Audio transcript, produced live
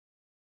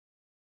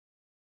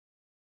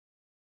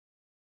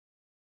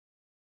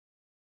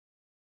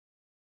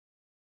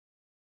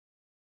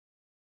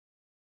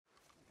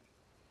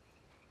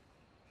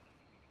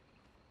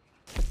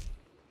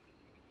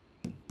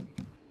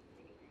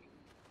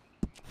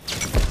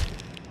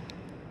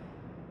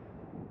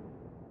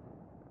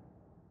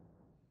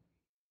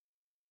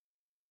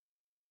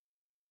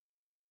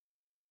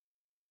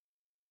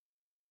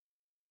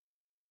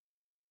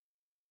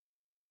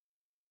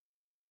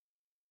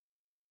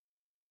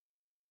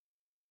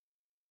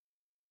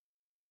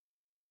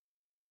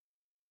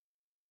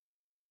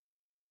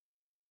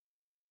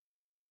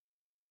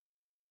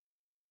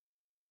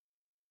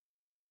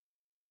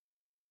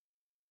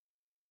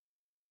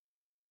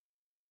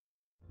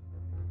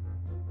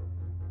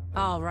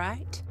All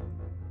right.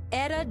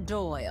 Etta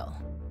Doyle.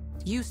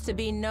 Used to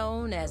be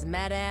known as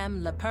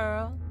Madame La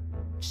Pearl.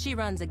 She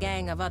runs a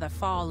gang of other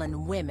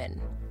fallen women,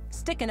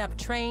 sticking up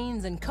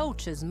trains and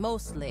coaches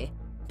mostly,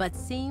 but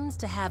seems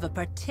to have a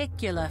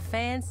particular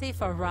fancy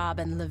for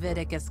robbing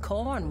Leviticus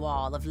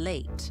Cornwall of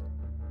late.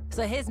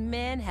 So his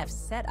men have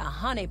set a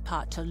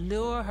honeypot to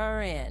lure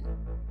her in.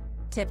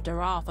 Tipped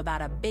her off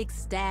about a big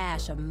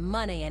stash of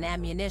money and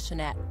ammunition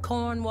at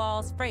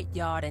Cornwall's freight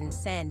yard in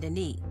Saint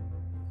Denis.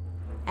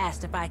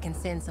 Asked if I can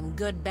send some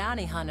good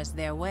bounty hunters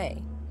their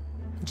way.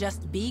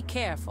 Just be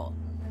careful.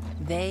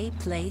 They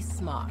play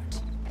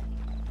smart.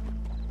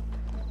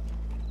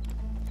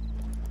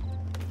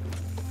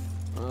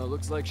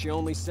 Looks like she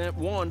only sent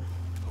one.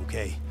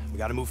 Okay, we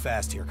gotta move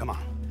fast here, come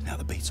on. Now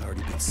the bait's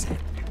already been set.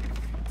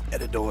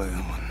 Etta Doyle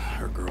and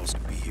her girls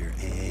could be here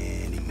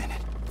any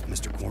minute.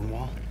 Mr.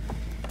 Cornwall,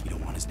 you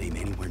don't want his name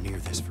anywhere near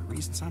this for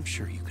reasons I'm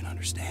sure you can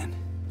understand.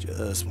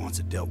 Just wants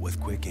it dealt with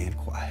quick and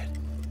quiet.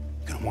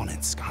 You're gonna want to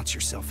ensconce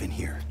yourself in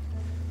here.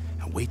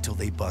 Now wait till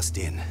they bust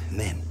in, and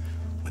then,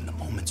 when the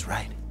moment's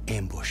right,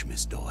 ambush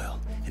Miss Doyle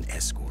and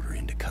escort her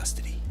into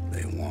custody.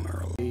 They want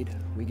her alive.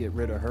 We get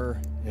rid of her,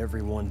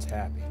 everyone's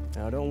happy.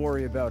 Now don't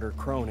worry about her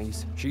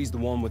cronies. She's the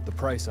one with the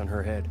price on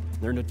her head.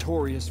 They're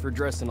notorious for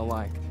dressing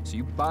alike, so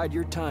you bide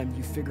your time,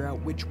 you figure out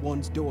which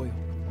one's Doyle.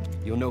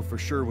 You'll know for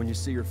sure when you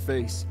see her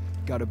face.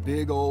 Got a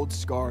big old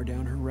scar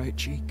down her right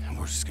cheek. And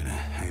we're just gonna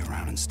hang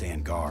around and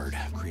stand guard,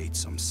 create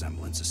some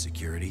semblance of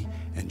security,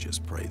 and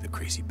just pray the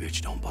crazy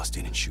bitch don't bust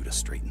in and shoot us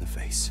straight in the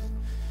face.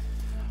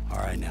 All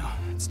right, now,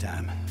 it's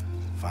time.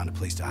 Find a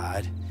place to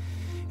hide,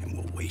 and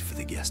we'll wait for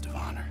the guest of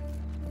honor.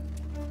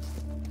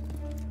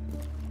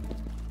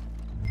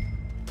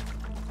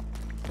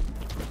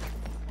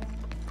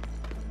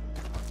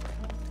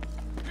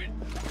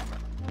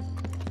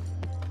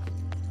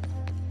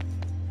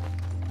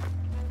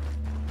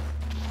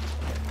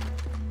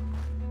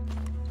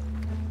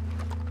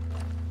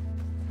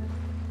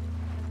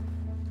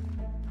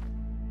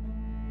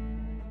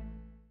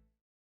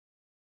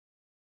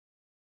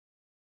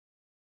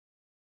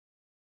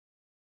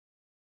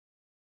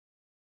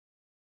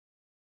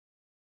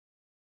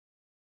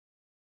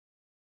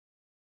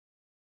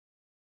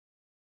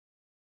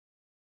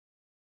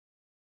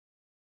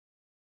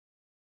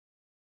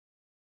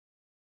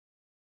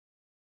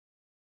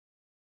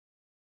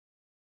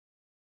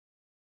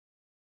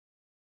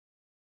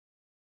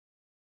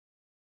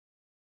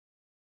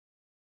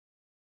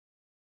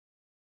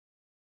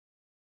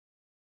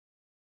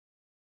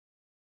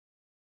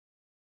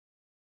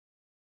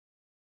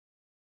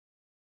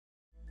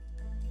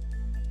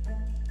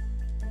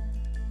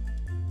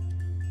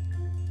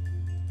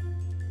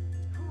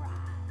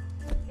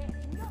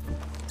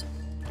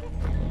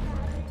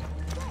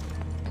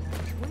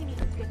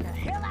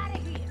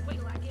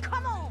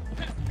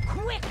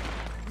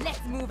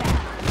 Move out.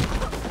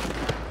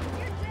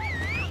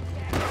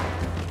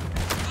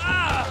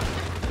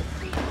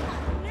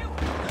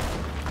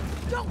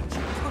 Don't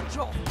you put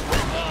your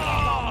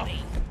on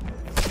me.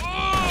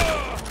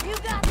 You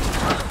got this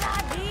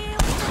idea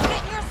what you're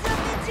getting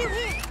yourself into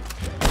here.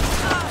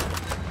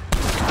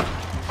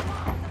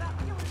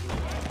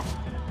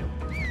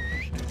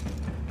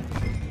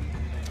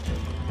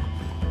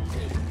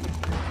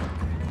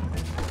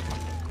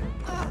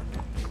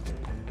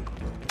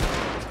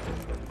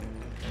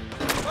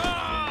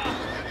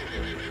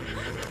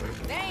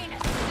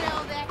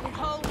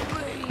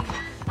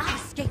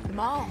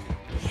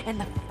 And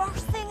the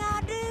first thing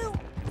I do,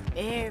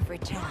 every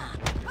time,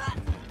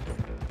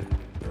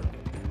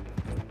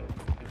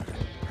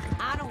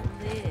 I don't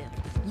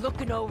live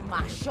looking over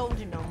my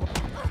shoulder no more.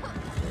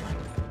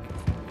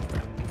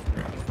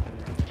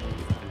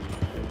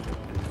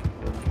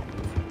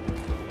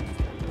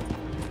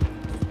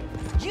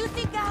 You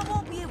think I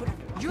won't be able to?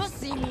 You'll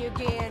see me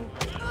again.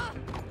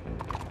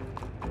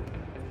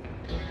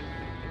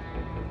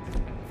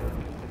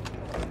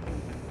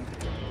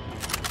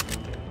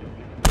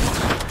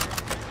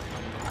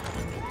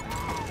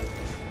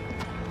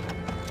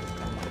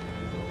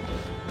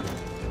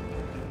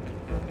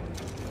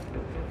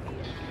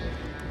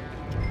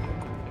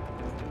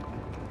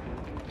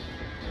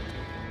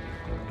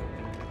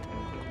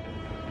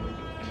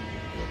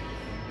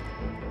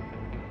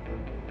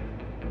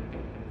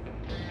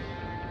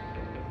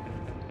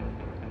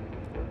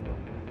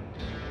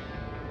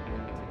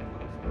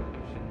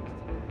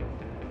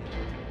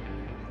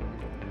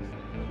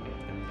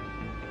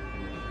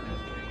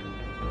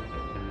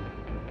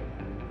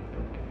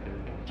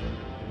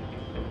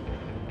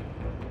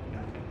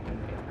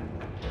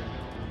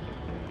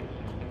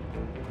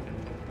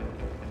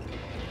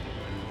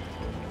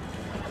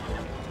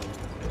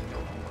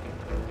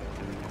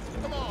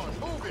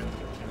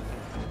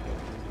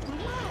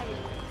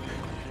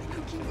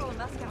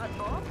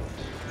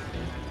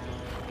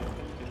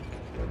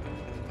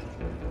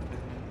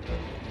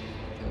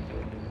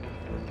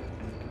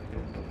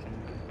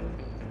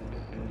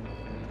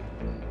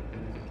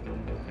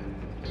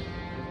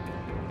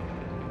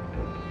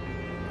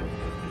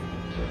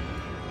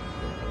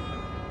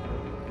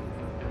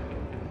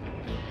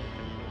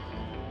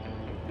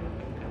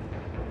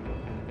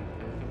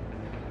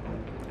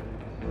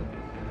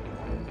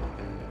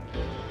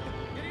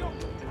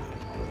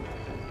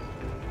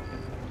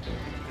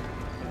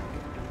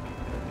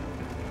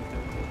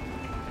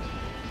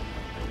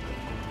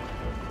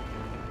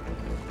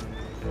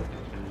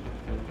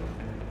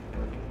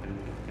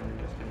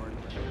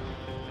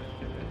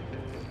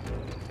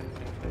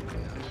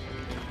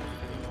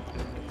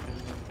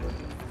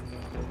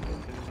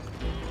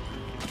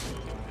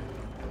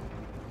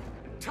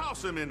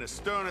 toss him in the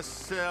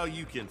sternest cell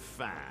you can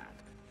find.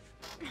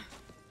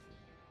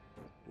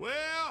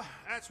 Well,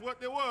 that's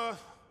what they were,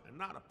 and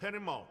not a penny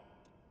more.